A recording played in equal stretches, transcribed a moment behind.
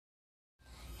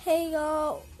Hey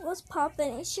y'all, what's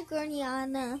poppin'? It's your girl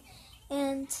Niana,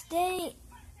 and today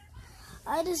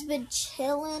I just been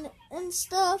chilling and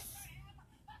stuff,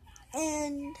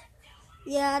 and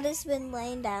yeah, I just been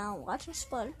laying down watching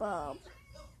SpongeBob,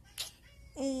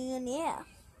 and yeah.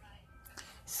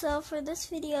 So for this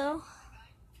video,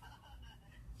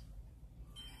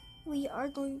 we are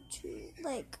going to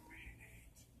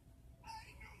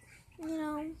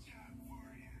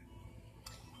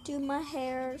do my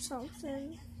hair or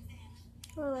something,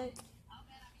 or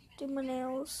do my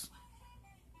nails.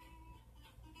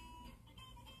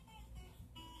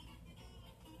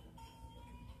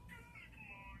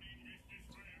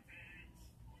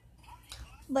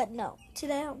 But no,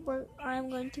 today I'm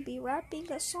going to be rapping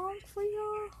a song for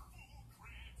y'all.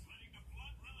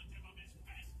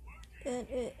 And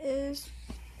it is,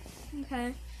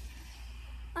 okay.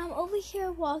 I'm over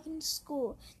here walking to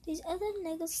school. These other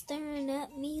niggas staring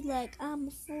at me like I'm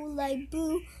a fool, like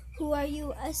boo. Who are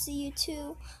you? I see you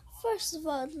too. First of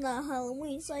all, it's not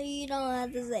Halloween, so you don't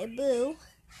have to say boo.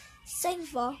 Second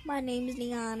of all, my name is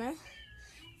Niana.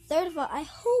 Third of all, I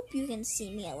hope you can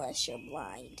see me unless you're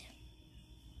blind.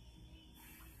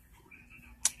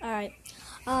 Alright,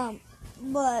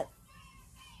 but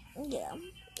yeah,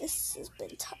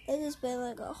 it has been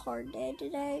like a hard day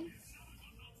today.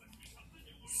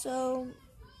 So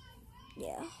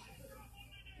yeah,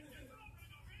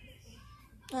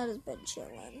 I've just been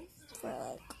chilling for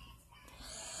like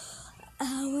an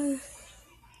hour.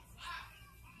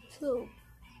 So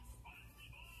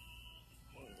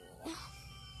yeah.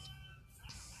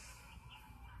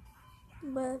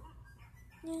 But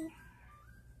yeah,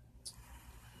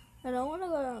 I don't want to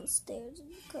go downstairs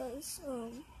because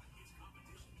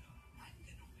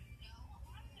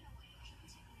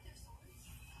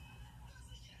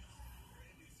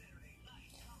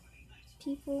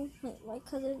people, like my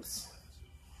cousins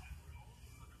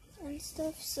and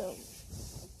stuff. So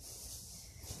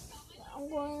I'm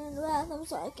going in the bathroom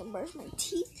so I can brush my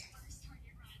teeth.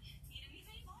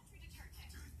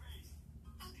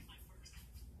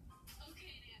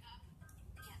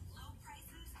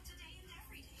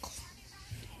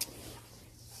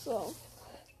 So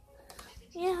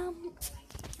yeah.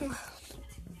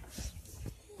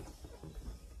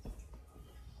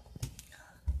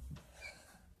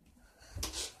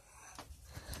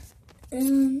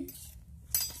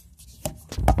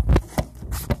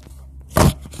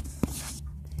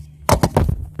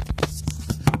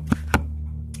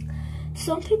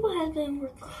 Some people have been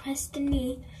requesting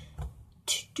me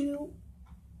to do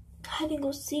hide and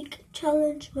go seek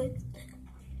challenge with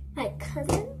my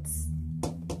cousins,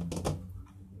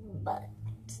 but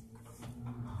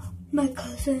my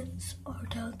cousins are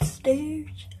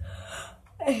downstairs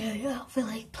and I don't feel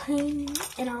like playing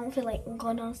and I don't feel like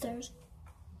going downstairs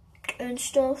and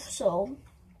stuff, so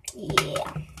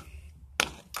yeah.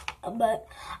 But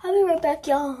I'll be right back,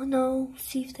 y'all. No,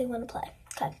 see if they want to play.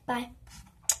 Okay, bye.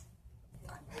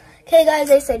 Okay, guys,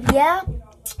 they said yeah,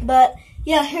 but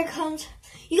yeah, here comes.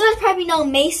 You guys probably know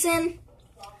Mason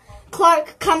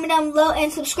Clark. Comment down below and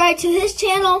subscribe to his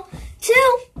channel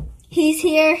too. He's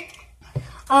here.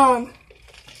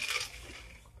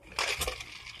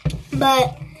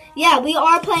 But yeah, we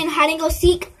are playing hide and go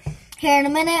seek here in a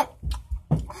minute.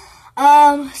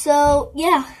 So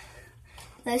yeah,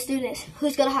 let's do this.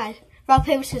 Who's gonna hide? Rock,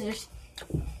 paper, scissors.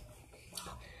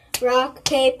 Rock,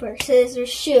 paper, scissors,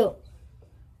 shoot.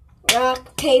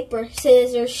 Rock, paper,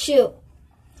 scissors, shoot.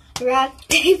 Rock,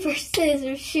 paper,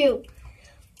 scissors, shoot.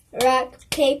 Rock,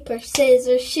 paper,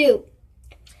 scissors, shoot.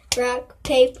 Rock,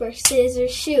 paper,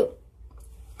 scissors, shoot.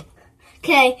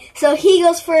 Okay, so he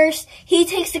goes first. He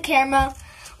takes the camera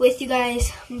with you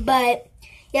guys. But,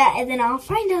 yeah, and then I'll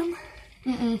find him.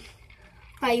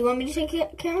 Alright, you want me to take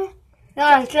the camera?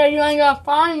 Yeah, I said you ain't gonna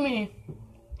find me.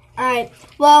 Alright,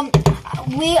 well,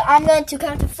 I'm going to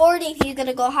count to 40. He's going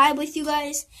to go hide with you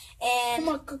guys.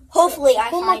 And hopefully I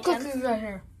find my him. cookies right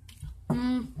here.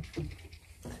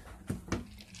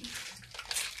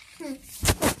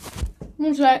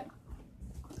 One sec.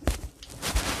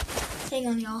 Hang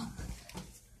on, y'all.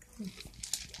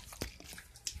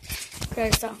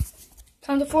 Okay, so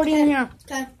count to 40 in here.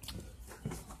 Okay.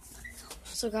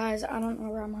 So guys, I don't know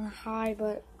where I'm gonna hide,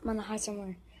 but I'm gonna hide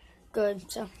somewhere good.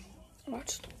 So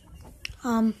watch.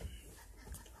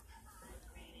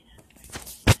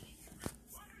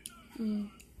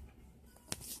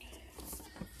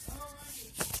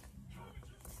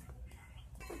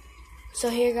 So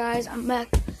here, guys, I'm back,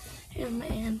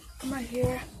 and I'm right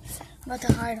here. I'm about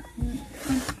to hide.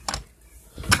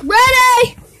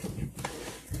 Ready?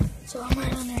 So I'm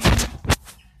right under here.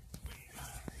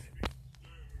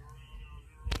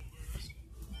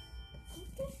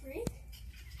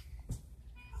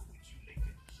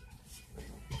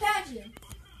 you.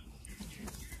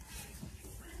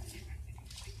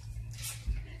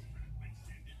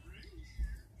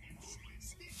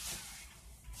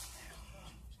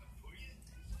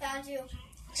 Found you.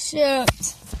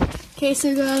 Shit. Okay,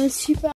 so guys, she found